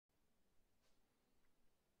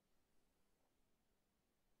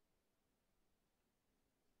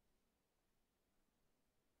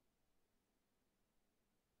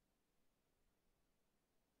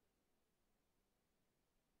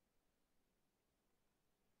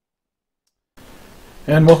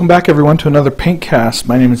And welcome back everyone to another PaintCast.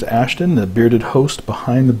 My name is Ashton, the bearded host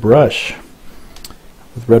behind the brush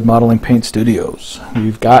with Red Modeling Paint Studios.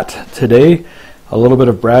 We've got today a little bit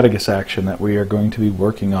of Bradigus action that we are going to be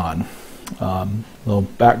working on. A little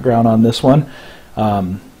background on this one.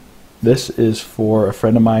 This is for a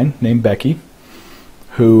friend of mine named Becky,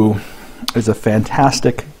 who is a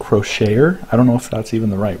fantastic crocheter. I don't know if that's even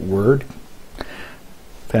the right word.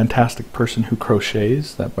 Fantastic person who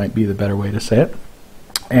crochets, that might be the better way to say it.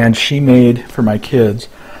 And she made for my kids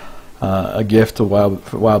a gift a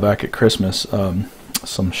while back at Christmas,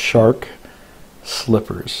 some shark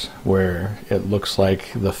slippers where it looks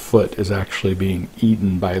like the foot is actually being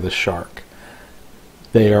eaten by the shark.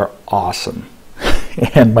 They are awesome,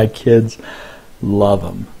 and my kids love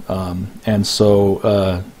them. And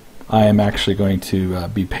so I am actually going to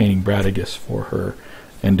be painting Bradigus for her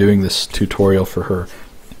and doing this tutorial for her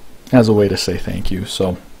as a way to say thank you.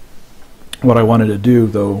 So what I wanted to do,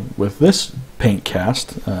 though, with this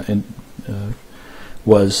PaintCast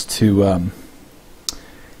was to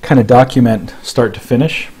kind of document start to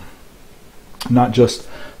finish, not just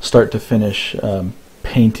start to finish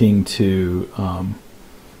painting to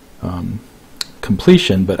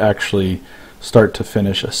completion, but actually start to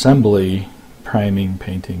finish assembly, priming,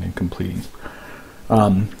 painting, and completing.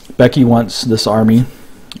 Becky wants this army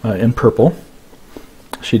in purple.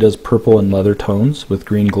 She does purple and leather tones with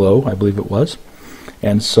green glow, I believe it was.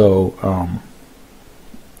 And so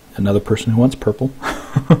another person who wants purple.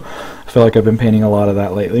 I feel like I've been painting a lot of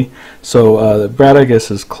that lately. So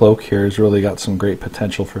Bradagus's cloak here has really got some great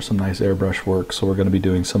potential for some nice airbrush work, so we're going to be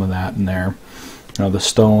doing some of that in there. The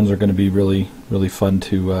stones are going to be really fun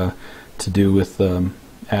to do with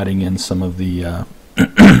adding in some of the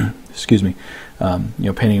excuse me,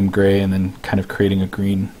 painting them gray and then kind of creating a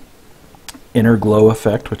green inner glow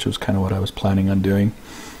effect, which was kind of what I was planning on doing.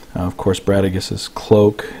 Of course, Bradagus's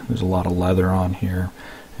cloak, there's a lot of leather on here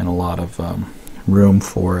and a lot of room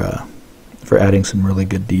for adding some really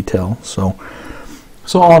good detail. So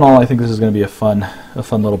all in all, I think this is going to be a fun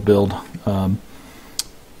little build, to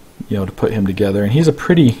put him together. And he's a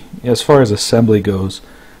pretty, as far as assembly goes,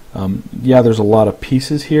 yeah, there's a lot of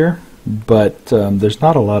pieces here, but there's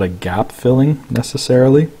not a lot of gap filling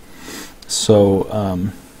necessarily.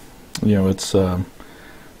 So it's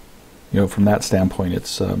from that standpoint,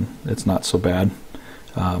 it's not so bad.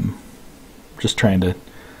 Just trying to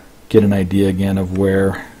get an idea again of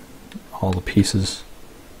where all the pieces,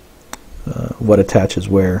 what attaches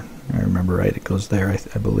where. I remember right, it goes there,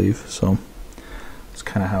 I believe. So it's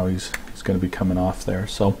kind of how he's going to be coming off there.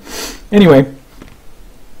 So anyway,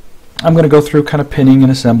 I'm going to go through kind of pinning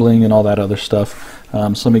and assembling and all that other stuff. So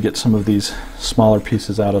let me get some of these smaller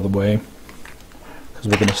pieces out of the way, because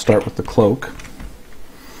we're going to start with the cloak.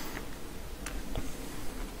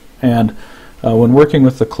 And when working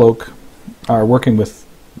with the cloak, or working with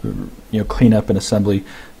cleanup and assembly,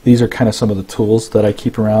 these are kind of some of the tools that I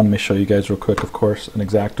keep around. Let me show you guys real quick. Of course, an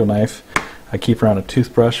X-Acto knife. I keep around a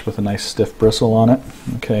toothbrush with a nice stiff bristle on it.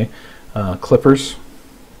 Okay, clippers.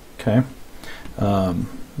 Okay,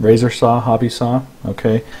 razor saw, hobby saw.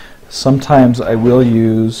 Okay, sometimes I will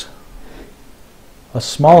use a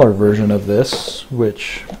smaller version of this,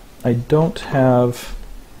 which I don't have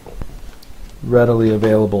readily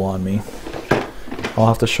available on me. I'll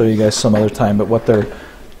have to show you guys some other time. But what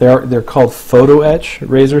they're called photo etch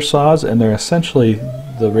razor saws, and they're essentially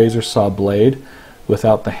the razor saw blade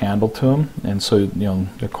without the handle to them. And so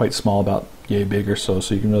they're quite small, about yay big or so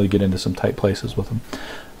you can really get into some tight places with them.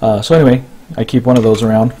 So anyway, I keep one of those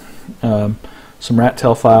around. Some rat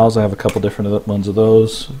tail files, I have a couple different ones of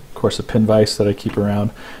those. Of course, a pin vise that I keep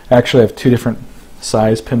around. Actually, I have two different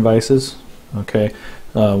size pin vices. Okay,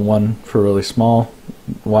 one for really small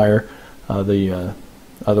wire, the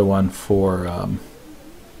other one for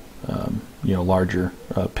larger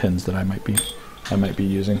pins that I might be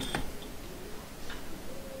using.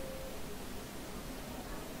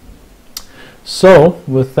 So,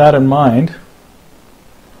 with that in mind,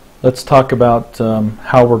 let's talk about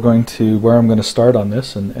where I'm going to start on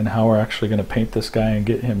this, and how we're actually going to paint this guy and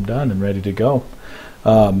get him done and ready to go.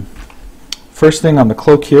 First thing on the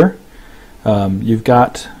cloak here, you've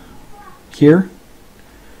got here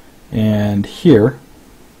and here,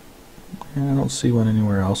 and I don't see one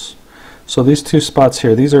anywhere else. So these two spots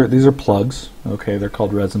here, these are plugs. Okay, they're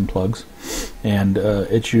called resin plugs, and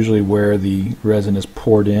it's usually where the resin is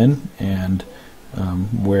poured in and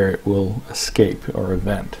where it will escape or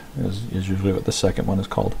event is usually what the second one is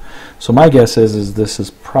called. So my guess is this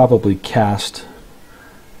is probably cast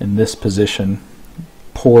in this position,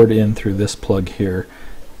 poured in through this plug here,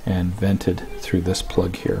 and vented through this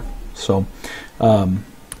plug here. So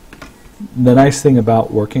The nice thing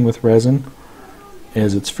about working with resin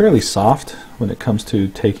is it's fairly soft when it comes to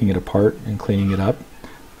taking it apart and cleaning it up.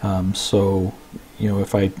 So, you know,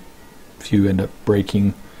 if you end up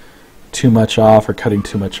breaking too much off or cutting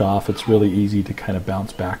too much off, it's really easy to kind of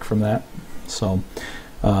bounce back from that. So,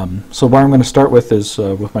 so what I'm going to start with is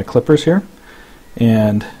with my clippers here,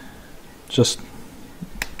 and just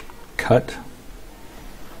cut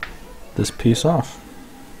this piece off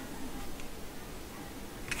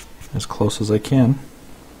as close as I can.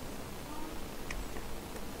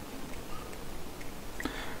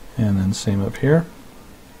 And then same up here,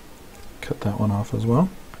 cut that one off as well.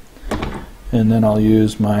 And then I'll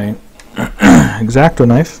use my X-Acto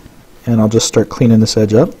knife and I'll just start cleaning this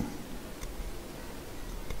edge up.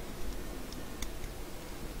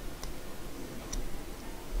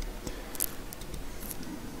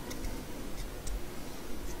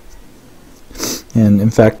 And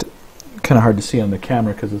in fact, kind of hard to see on the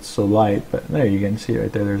camera because it's so light, but there you can see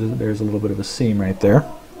right there, there's a little bit of a seam right there.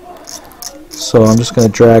 So I'm just going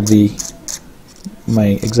to drag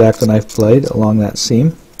my X-Acto knife blade along that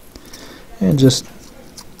seam and just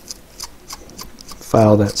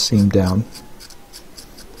file that seam down.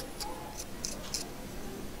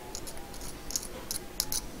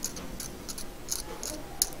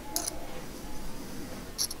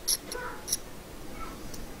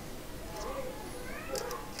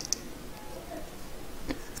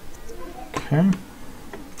 Okay.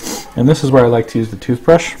 And this is where I like to use the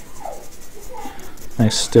toothbrush.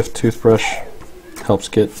 Nice stiff toothbrush helps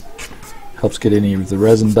get any of the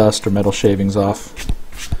resin dust or metal shavings off,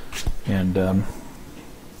 and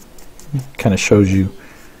kind of shows you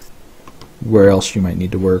where else you might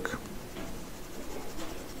need to work.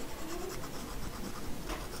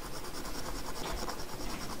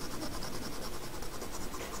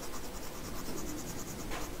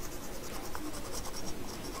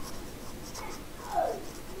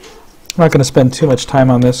 I'm not going to spend too much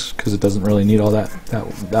time on this because it doesn't really need all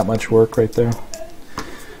that much work right there.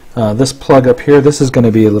 This plug up here, this is going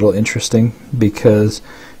to be a little interesting because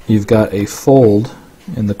you've got a fold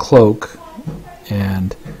in the cloak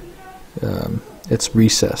and it's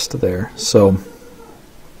recessed there. So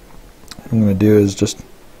what I'm going to do is just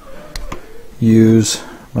use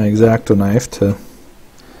my X-Acto knife to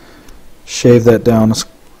shave that down as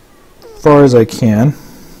far as I can,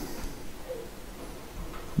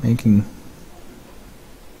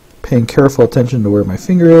 paying careful attention to where my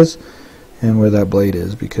finger is and where that blade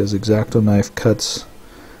is, because X-Acto knife cuts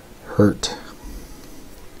hurt.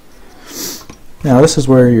 Now this is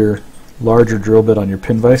where your larger drill bit on your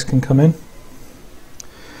pin vise can come in.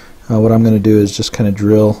 What I'm going to do is just kind of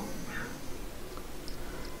drill.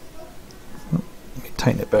 Let me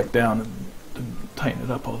tighten it back down and tighten it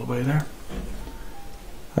up all the way there.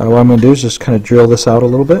 What I'm going to do is just kind of drill this out a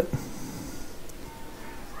little bit,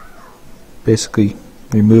 basically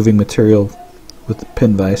removing material with the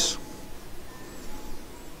pin vise.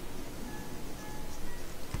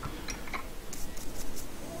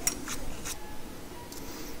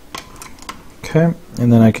 Okay,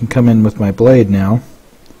 and then I can come in with my blade now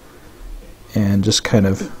and just kind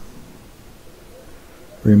of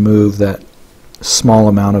remove that small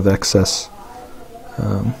amount of excess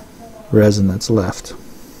resin that's left.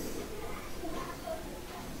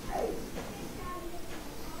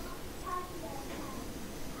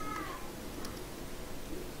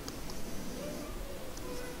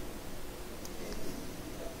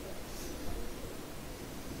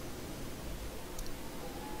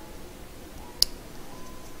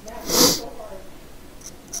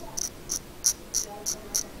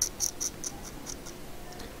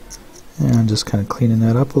 And I'm just kind of cleaning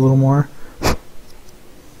that up a little more.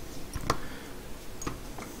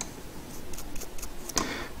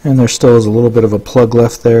 And there still is a little bit of a plug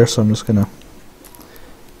left there, so I'm just going to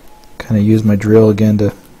kind of use my drill again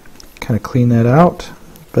to kind of clean that out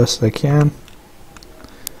as best I can.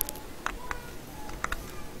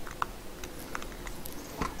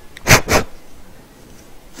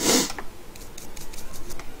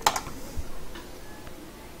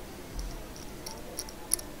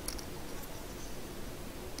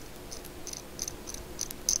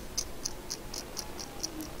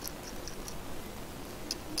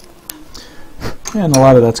 And a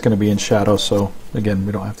lot of that's going to be in shadow, so again,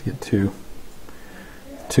 we don't have to get too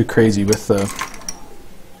crazy with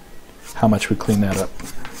how much we clean that up.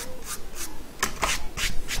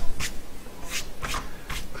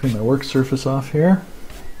 Clean my work surface off here.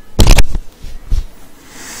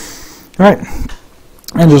 Alright,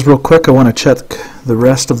 and just real quick, I want to check the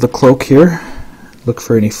rest of the cloak here. Look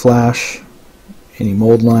for any flash, any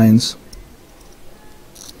mold lines,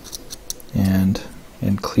 and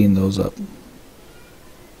clean those up.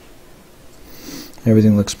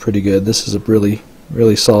 Everything looks pretty good. This is a really,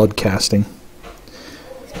 really solid casting.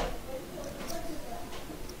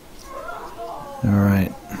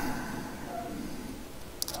 Alright.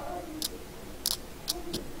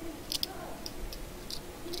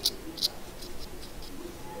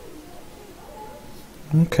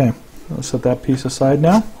 Okay, let's set that piece aside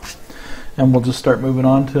now, and we'll just start moving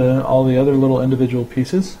on to all the other little individual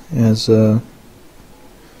pieces as that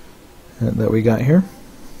we got here.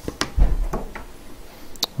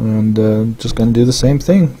 And just going to do the same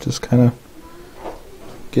thing, just kind of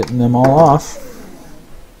getting them all off.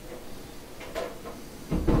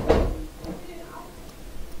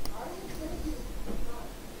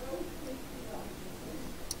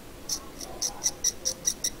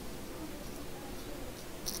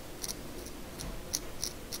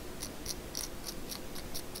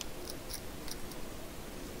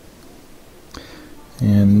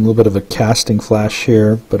 And a little bit of a casting flash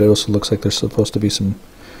here, but it also looks like there's supposed to be some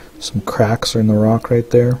cracks in the rock right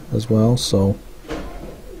there as well, so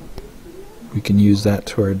we can use that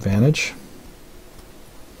to our advantage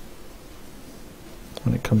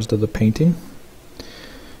when it comes to the painting.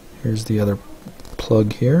 Here's the other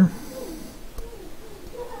plug here.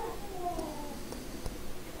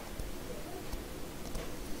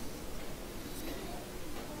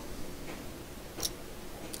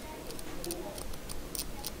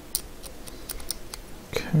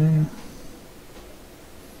 Okay.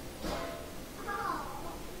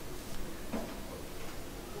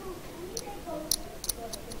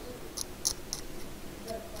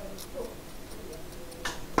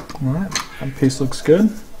 Alright, that piece looks good.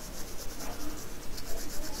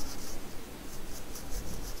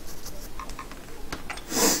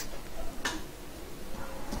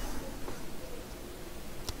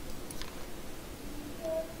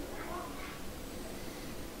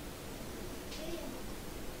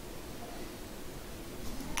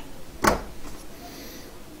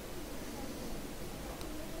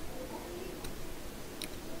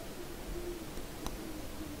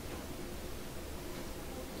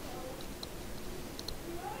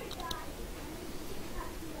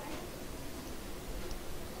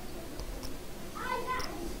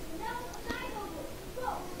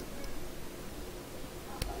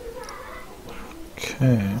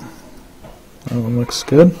 Okay, that one looks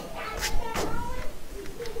good.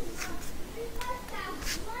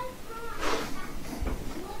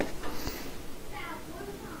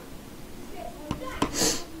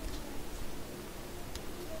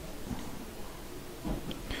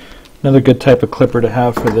 Another good type of clipper to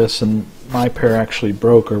have for this, and my pair actually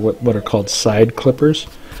broke, are what are called side clippers,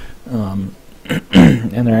 and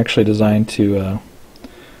they're actually designed to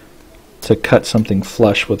cut something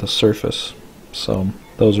flush with a surface. So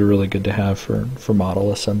those are really good to have for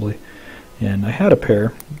model assembly. And I had a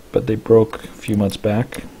pair, but they broke a few months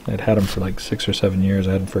back. I'd had them for like 6 or 7 years.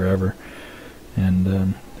 I had them forever,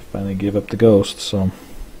 and finally gave up the ghost. So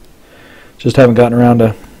just haven't gotten around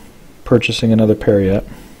to purchasing another pair yet.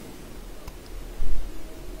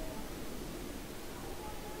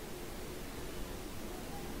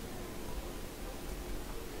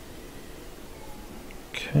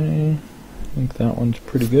 Okay, I think that one's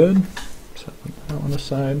pretty good. Set that one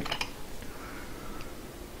aside.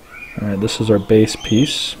 Alright, this is our base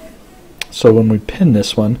piece. So when we pin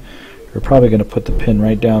this one, we're probably going to put the pin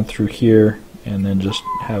right down through here and then just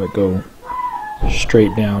have it go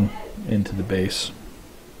straight down into the base.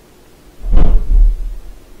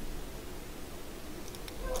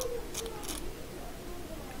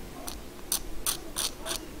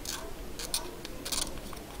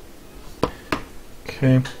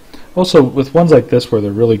 Okay. Also, with ones like this where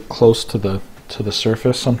they're really close to the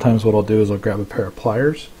surface, sometimes what I'll do is I'll grab a pair of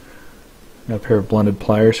pliers, a pair of blended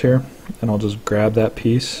pliers here, and I'll just grab that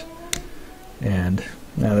piece, and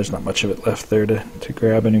now there's not much of it left there to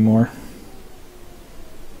grab anymore.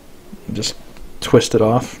 Just twist it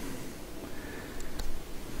off.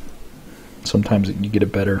 Sometimes you get a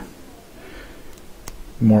better,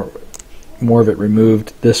 more of it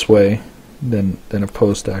removed this way than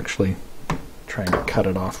opposed to actually trying to cut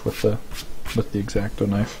it off with the X-Acto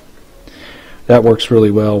knife. That works really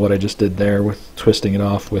well, what I just did there with twisting it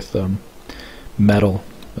off with metal,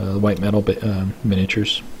 white metal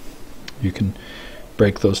miniatures. You can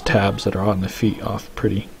break those tabs that are on the feet off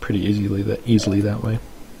pretty easily that way.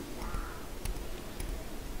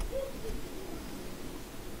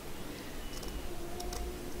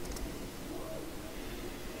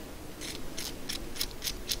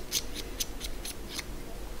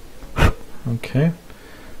 Okay,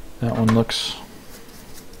 that one looks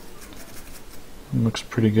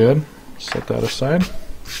pretty good. Set that aside.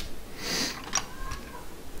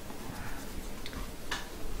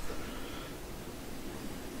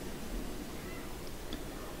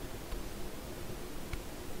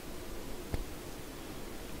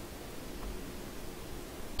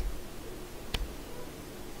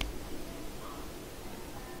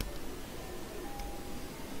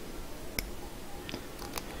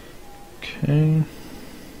 Okay.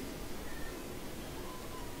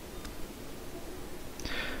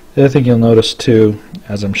 The other thing you'll notice too,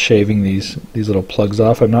 as I'm shaving these little plugs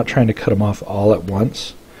off, I'm not trying to cut them off all at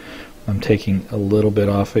once. I'm taking a little bit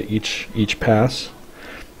off at each pass.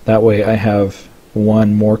 That way I have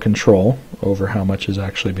more control over how much is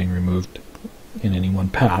actually being removed in any one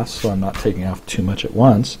pass, so I'm not taking off too much at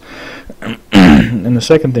once. And the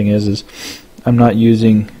second thing is I'm not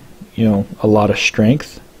using, a lot of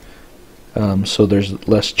strength, so there's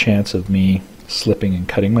less chance of me slipping and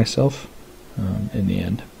cutting myself in the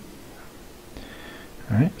end.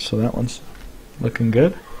 Alright, so that one's looking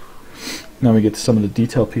good. Now we get to some of the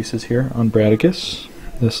detail pieces here on Bradigus.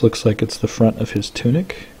 This looks like it's the front of his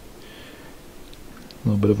tunic. A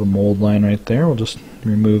little bit of a mold line right there. We'll just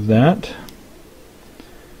remove that.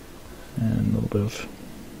 And a little bit of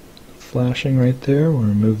flashing right there. We'll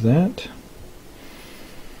remove that.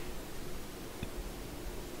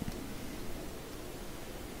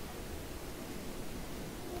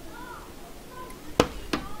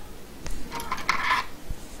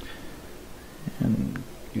 And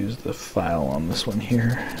use the file on this one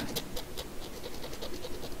here.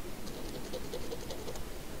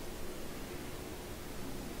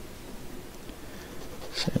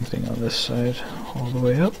 Same thing on this side, all the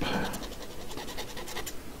way up.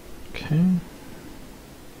 Okay.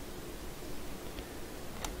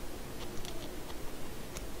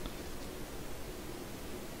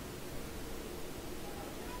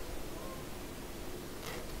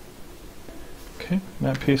 Okay,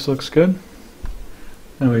 that piece looks good.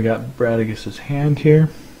 Now we got Bradigus's hand here.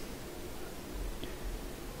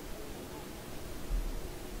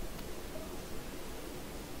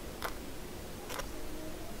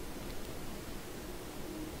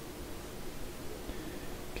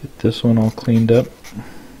 Get this one all cleaned up.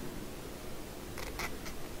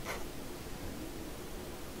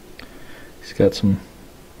 He's got some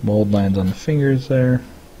mold lines on the fingers there.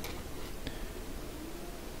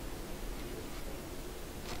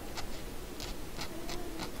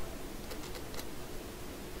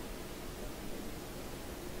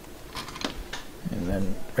 And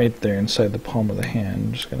then right there inside the palm of the hand,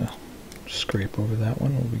 I'm just going to scrape over that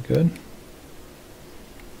one, will be good.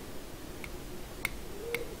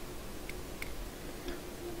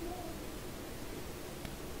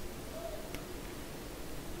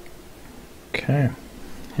 Okay,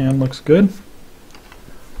 hand looks good.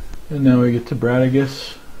 And now we get to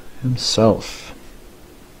Bradigus himself.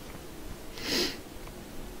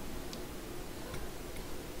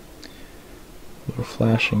 A little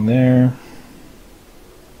flashing there.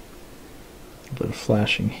 A bit of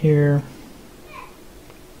flashing here.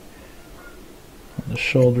 On the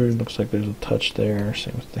shoulder, looks like there's a touch there.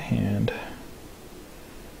 Same with the hand.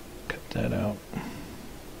 Cut that out.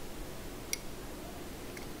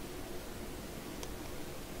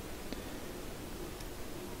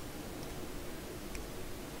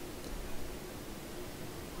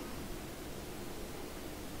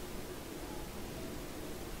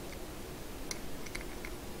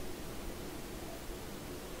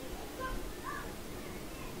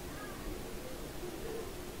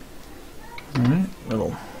 Alright,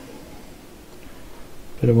 little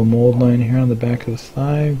bit of a mold line here on the back of the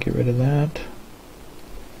thigh, get rid of that.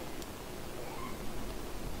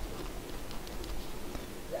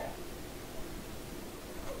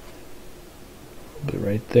 But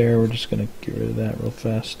right there, we're just going to get rid of that real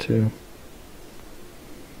fast too.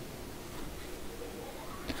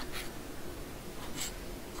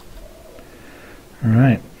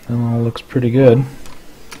 Alright, that all looks pretty good.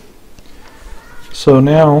 So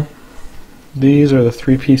now, these are the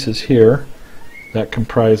three pieces here that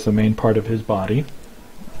comprise the main part of his body.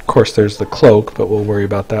 Of course there's the cloak, but we'll worry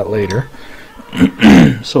about that later.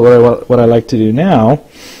 So what I like to do now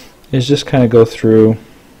is just kind of go through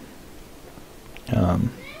the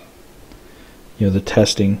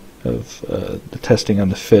testing on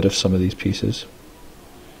the fit of some of these pieces.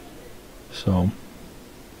 So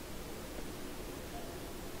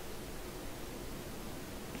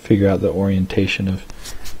figure out the orientation of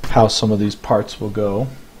how some of these parts will go. In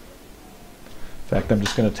fact, I'm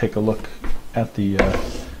just going to take a look at the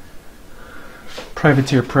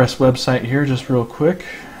Privateer Press website here just real quick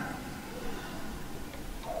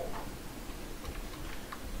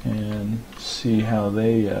and see how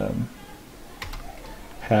they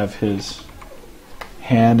have his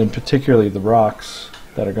hand, and particularly the rocks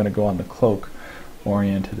that are going to go on the cloak,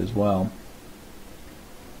 oriented as well,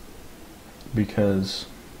 because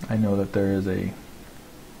I know that there is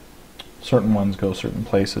certain ones go certain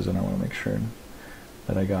places, and I want to make sure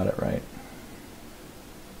that I got it right.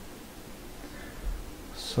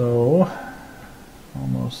 So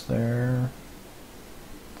Almost there.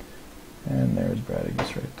 And there's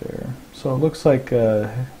Bradigus right there. So it looks like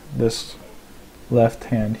this left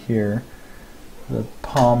hand here, the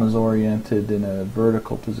palm is oriented in a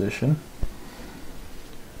vertical position.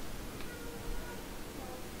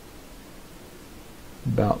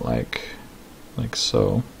 About like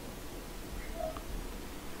so.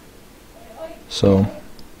 So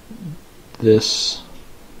this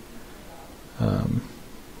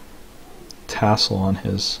tassel on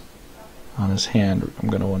his hand, I'm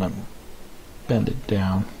going to want to bend it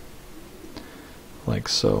down like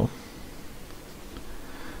so,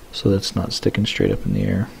 so that it's not sticking straight up in the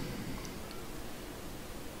air.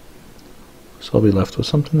 So I'll be left with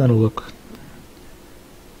something that'll look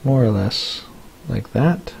more or less like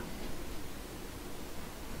that.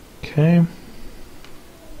 Okay.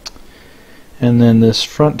 And then this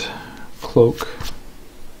front cloak,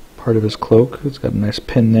 part of his cloak, it's got a nice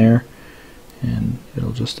pin there, and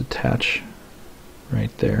it'll just attach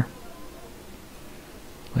right there,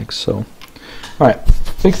 like so. Alright,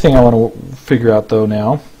 big thing I want to figure out though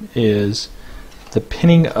now is the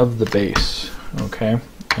pinning of the base, okay,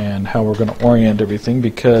 and how we're going to orient everything,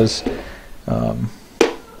 because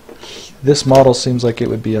this model seems like it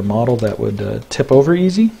would be a model that would tip over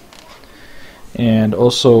easy. And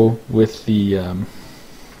also with the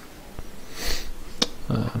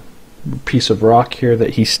piece of rock here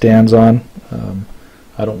that he stands on,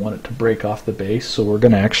 I don't want it to break off the base, so we're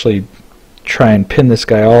going to actually try and pin this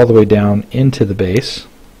guy all the way down into the base.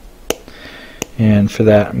 And for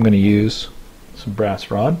that I'm going to use some brass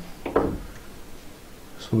rod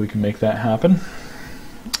so we can make that happen.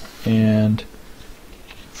 And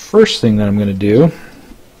first thing that I'm going to do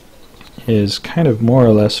is kind of more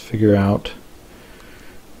or less figure out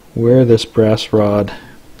where this brass rod,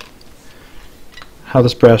 how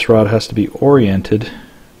this brass rod has to be oriented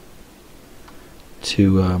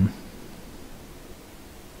to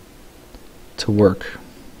work,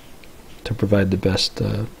 to provide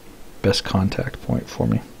the best contact point for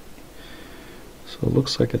me. So it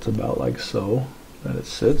looks like it's about like so that it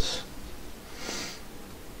sits.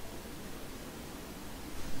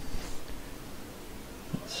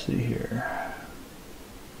 Let's see here.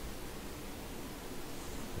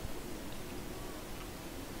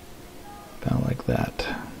 About like that.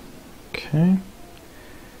 Okay.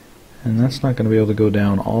 And that's not going to be able to go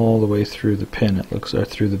down all the way through the pin, it looks, or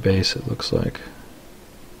through the base, it looks like.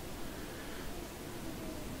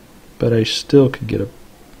 But I still could get a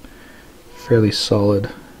fairly solid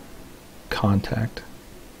contact.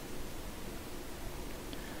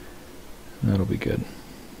 And that'll be good.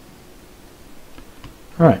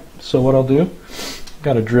 Alright, so what I'll do,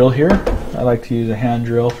 got a drill here. I like to use a hand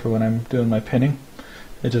drill for when I'm doing my pinning.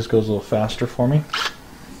 It just goes a little faster for me.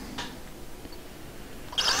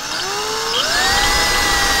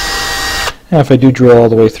 And if I do drill all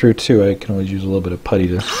the way through too, I can always use a little bit of putty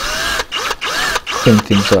to clean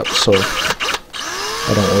things up, so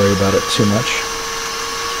I don't worry about it too much.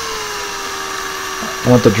 I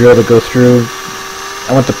want the drill to go through,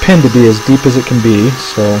 I want the pin to be as deep as it can be,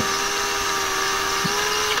 so I'm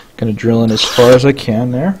going to drill in as far as I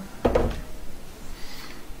can there.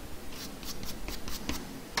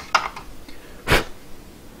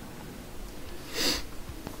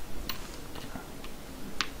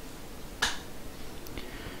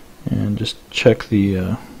 And just check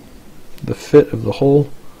the fit of the hole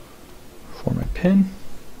for my pin.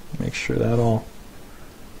 Make sure that all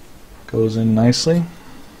goes in nicely.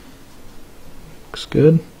 Looks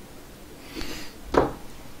good.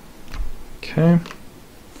 Okay.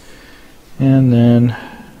 And then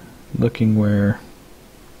looking where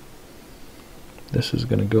this is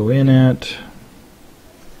going to go in at,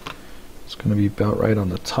 it's going to be about right on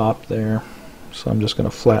the top there. So I'm just going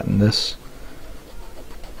to flatten this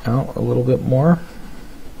out a little bit more.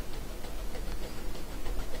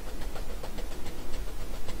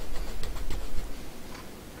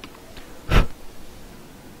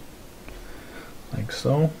 Like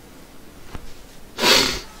so.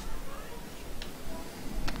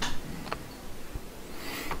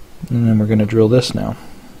 And then we're going to drill this now.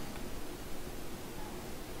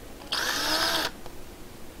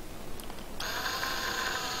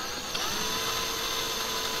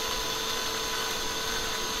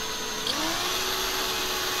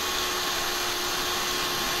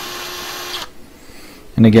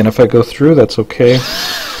 And again, if I go through, that's okay.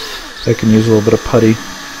 I can use a little bit of putty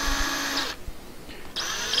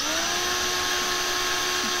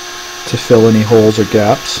to fill any holes or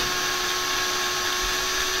gaps.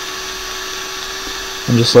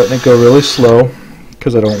 I'm just letting it go really slow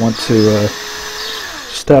because I don't want to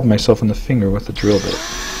stab myself in the finger with the drill bit.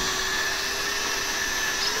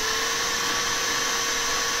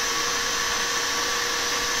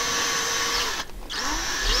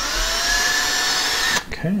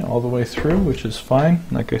 Okay, all the way through, which is fine.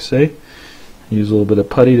 Like I say, use a little bit of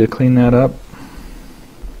putty to clean that up.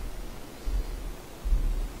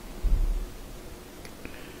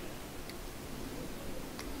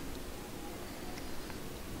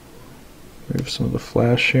 Remove some of the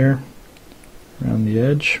flash here around the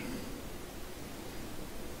edge.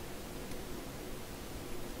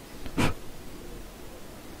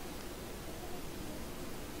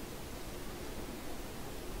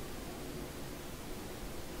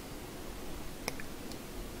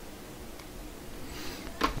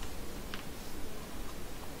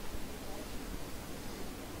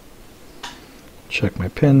 Check my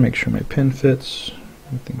pin, make sure my pin fits.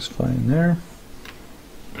 Everything's fine there.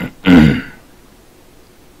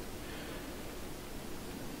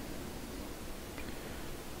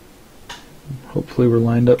 Hopefully we're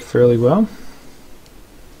lined up fairly well.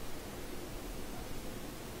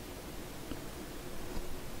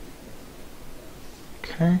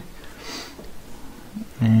 Okay.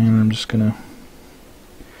 And I'm just going to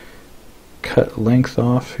cut length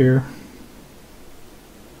off here.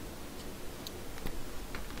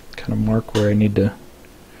 Kind of mark where I need to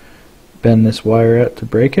bend this wire at to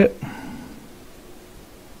break it.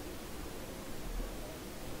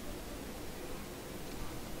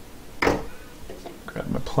 Grab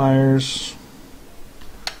my pliers,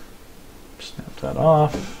 snap that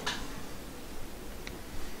off.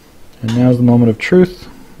 And now's the moment of truth,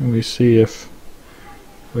 and we see if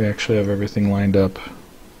we actually have everything lined up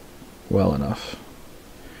well enough.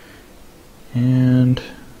 And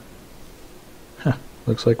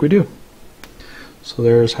looks like we do. So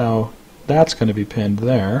there's how that's going to be pinned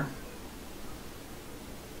there.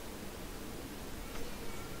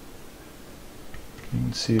 You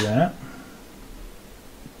can see that.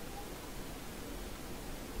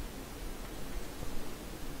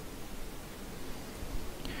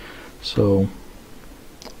 So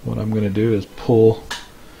what I'm going to do is pull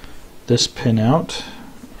this pin out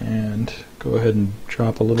and go ahead and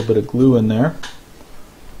drop a little bit of glue in there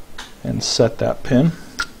and set that pin.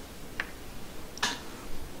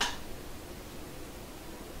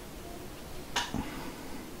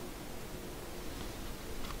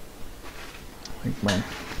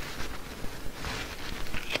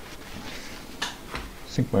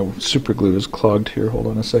 I think my super glue is clogged here. Hold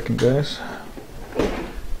on a second, guys.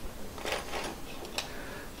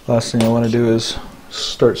 Last thing I want to do is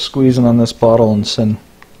start squeezing on this bottle and send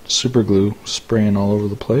super glue spraying all over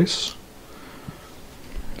the place.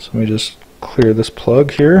 So let me just clear this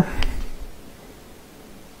plug here.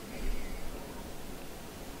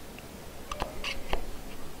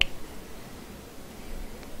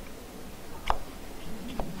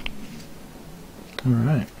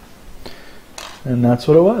 Alright. And that's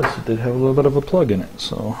what it was. It did have a little bit of a plug in it.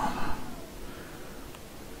 So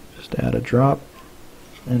just add a drop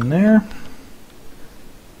in there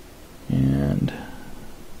and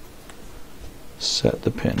set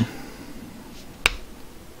the pin.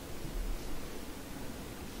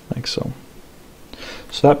 Like so.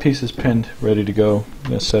 So that piece is pinned, ready to go. I'm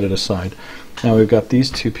going to set it aside. Now we've got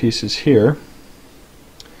these two pieces here,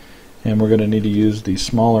 and we're going to need to use the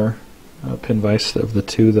smaller pin vise of the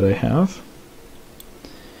two that I have.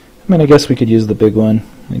 I mean, I guess we could use the big one.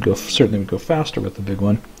 Certainly would go faster with the big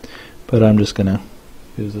one, but I'm just going to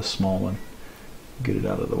use the small one, get it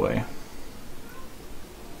out of the way.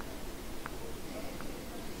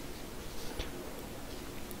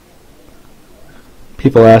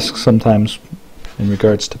 People ask sometimes in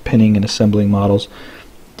regards to pinning and assembling models,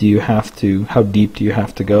 how deep do you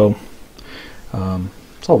have to go?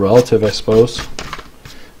 It's all relative, I suppose.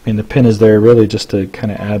 I mean, the pin is there really just to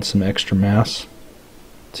kind of add some extra mass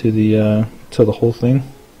to the whole thing.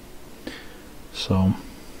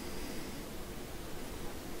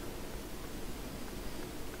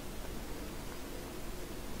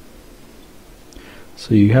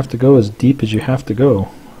 So you have to go as deep as you have to go,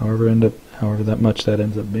 however that much that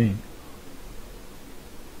ends up being.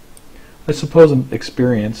 I suppose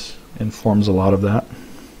experience informs a lot of that.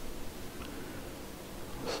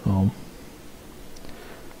 So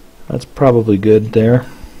that's probably good there.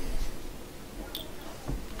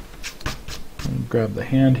 Grab the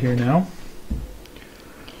hand here now.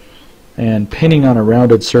 And pinning on a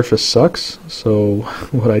rounded surface sucks, so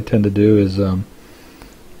what I tend to do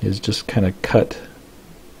is just kind of cut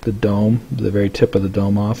the dome, the very tip of the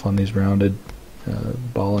dome off on these rounded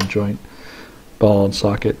ball and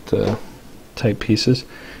socket type pieces,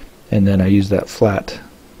 and then I use that flat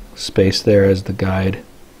space there as the guide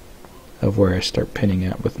of where I start pinning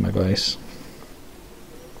at with my vise.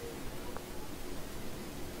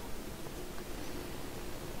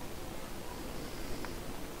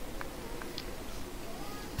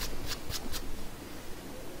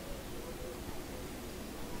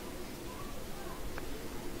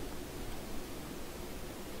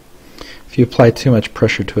 if you apply too much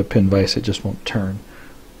pressure to a pin vise, it just won't turn.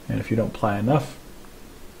 And if you don't apply enough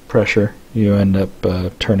pressure, you end up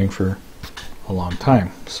turning for a long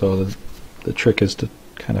time. So the trick is to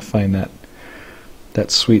kind of find that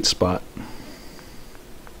sweet spot.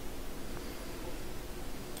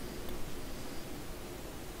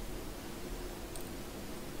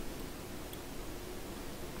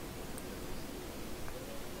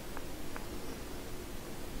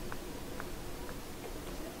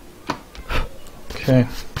 Okay,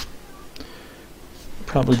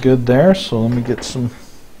 probably good there, so let me get some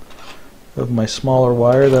of my smaller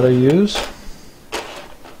wire that I use.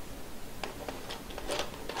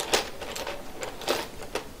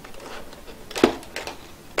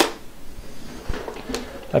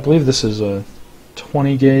 I believe this is a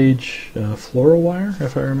 20 gauge fluoro wire,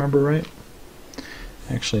 if I remember right.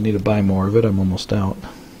 I actually need to buy more of it, I'm almost out.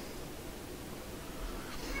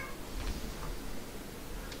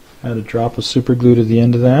 Add a drop of super glue to the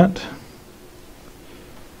end of that.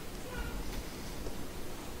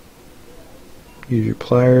 Use your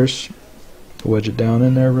pliers to wedge it down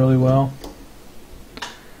in there really well.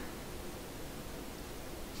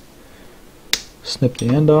 Snip the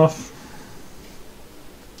end off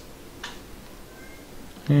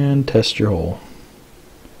and test your hole.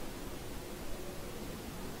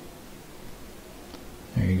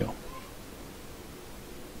 There you go.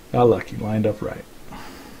 Got lucky, lined up right.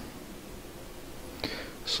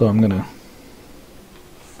 So I'm going to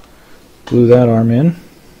glue that arm in.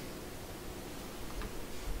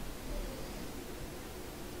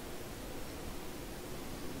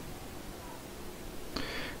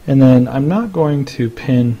 And then I'm not going to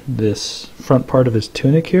pin this front part of his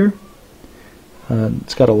tunic here.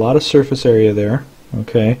 It's got a lot of surface area there.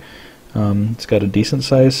 Okay, it's got a decent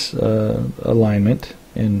size alignment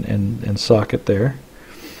and socket there.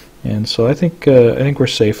 And so I think we're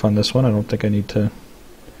safe on this one. I don't think I need to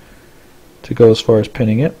go as far as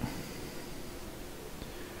pinning it.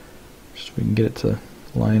 Just so we can get it to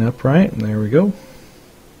line up right, and there we go.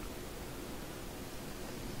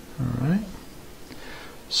 Alright.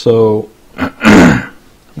 So I'm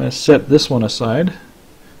going to set this one aside,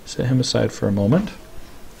 set him aside for a moment.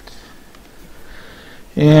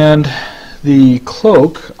 And the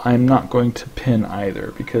cloak I'm not going to pin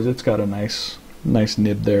either because it's got a nice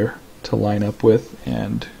nib there to line up with,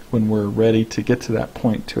 and when we're ready to get to that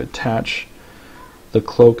point to attach the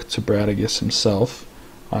cloak to Bradigus himself,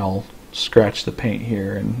 I'll scratch the paint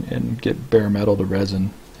here and get bare metal to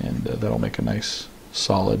resin, and that'll make a nice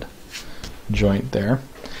solid joint there.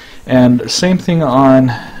 And same thing on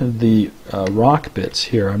the rock bits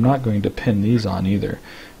here. I'm not going to pin these on either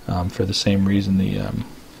for the same reason.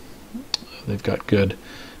 They've got good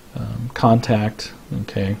contact,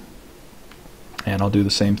 okay, and I'll do the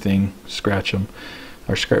same thing, scratch them,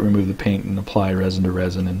 or remove the paint and apply resin to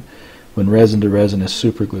resin. And when resin to resin is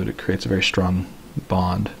super glued, it creates a very strong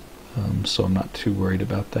bond, so I'm not too worried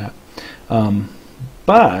about that.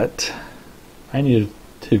 But I needed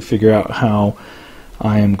to figure out how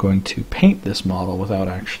I am going to paint this model without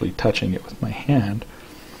actually touching it with my hand.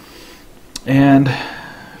 And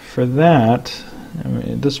for that, I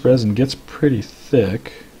mean, this resin gets pretty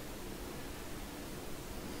thick.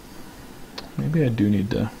 Maybe I do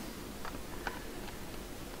need to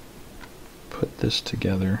put this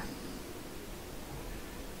together.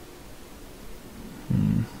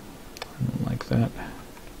 I don't like that.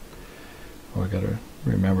 Oh, I gotta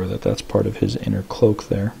remember that that's part of his inner cloak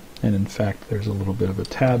there. And in fact, there's a little bit of a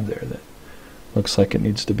tab there that looks like it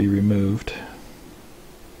needs to be removed.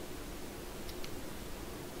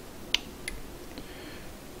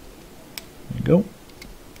 There you go.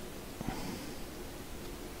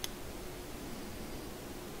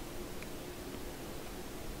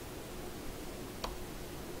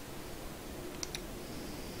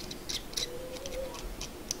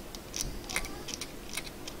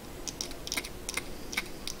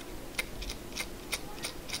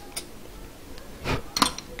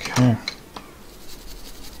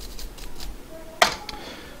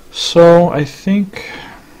 So I think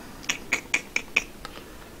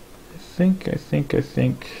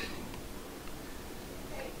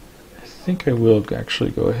I will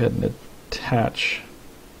actually go ahead and attach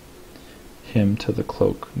him to the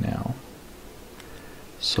cloak now.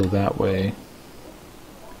 So that way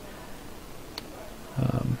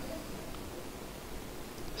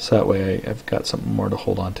I've got something more to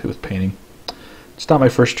hold on to with painting. It's not my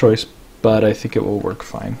first choice, but I think it will work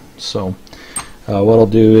fine. So what I'll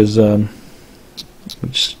do is I'm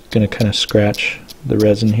just going to kind of scratch the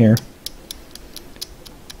resin here.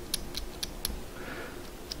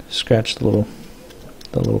 Scratch the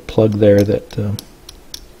little plug there that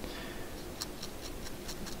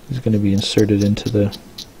is going to be inserted into the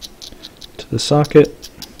socket,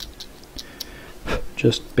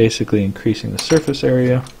 just basically increasing the surface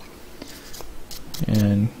area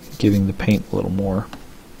and giving the paint a little more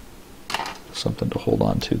something to hold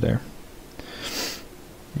on to there.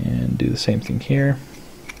 And do the same thing here.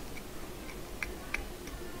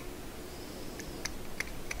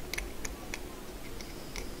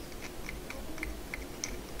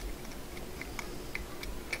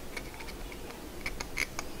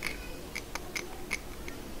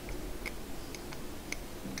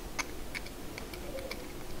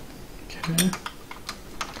 Okay.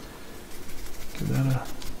 Give that a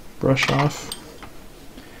brush off.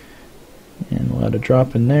 And we'll add a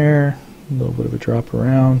drop in there, a little bit of a drop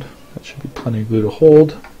around. That should be plenty of glue to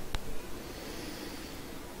hold.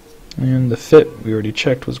 And the fit we already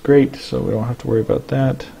checked was great, so we don't have to worry about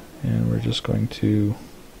that. And we're just going to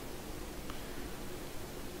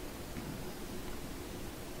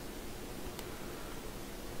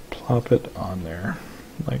plop it on there,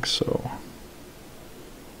 like so.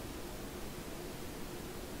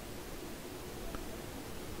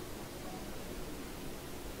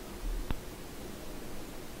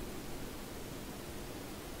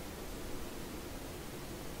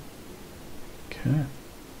 Okay.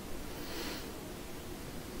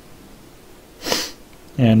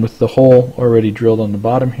 And with the hole already drilled on the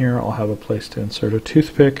bottom here, I'll have a place to insert a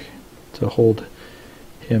toothpick to hold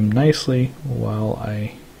him nicely while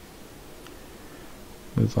I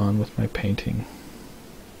move on with my painting.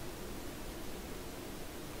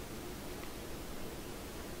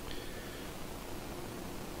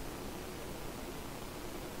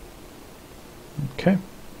 Okay,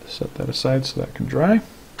 set that aside so that can dry.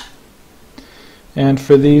 And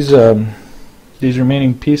for these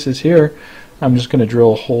remaining pieces here, I'm just going to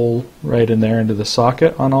drill a hole right in there into the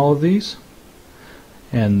socket on all of these,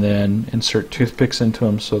 and then insert toothpicks into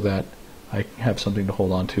them so that I have something to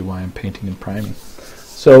hold on to while I'm painting and priming.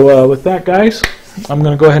 So with that, guys, I'm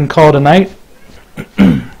going to go ahead and call it a night.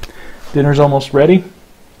 Dinner's almost ready,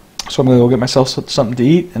 so I'm going to go get myself something to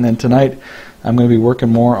eat, and then tonight I'm going to be working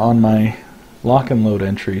more on my lock and load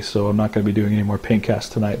entry, so I'm not going to be doing any more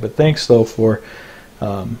PaintCast tonight. But thanks though for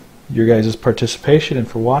your guys' participation and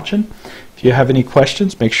for watching. If you have any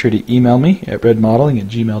questions, make sure to email me at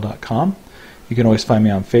redmodeling@gmail.com. You can always find me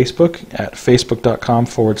on Facebook at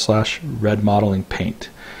facebook.com/redmodelingpaint.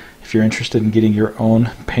 If you're interested in getting your own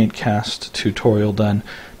PaintCast tutorial done,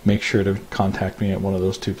 make sure to contact me at one of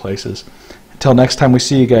those two places. Until next time we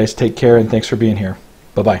see you guys, take care and thanks for being here.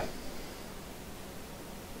 Bye-bye.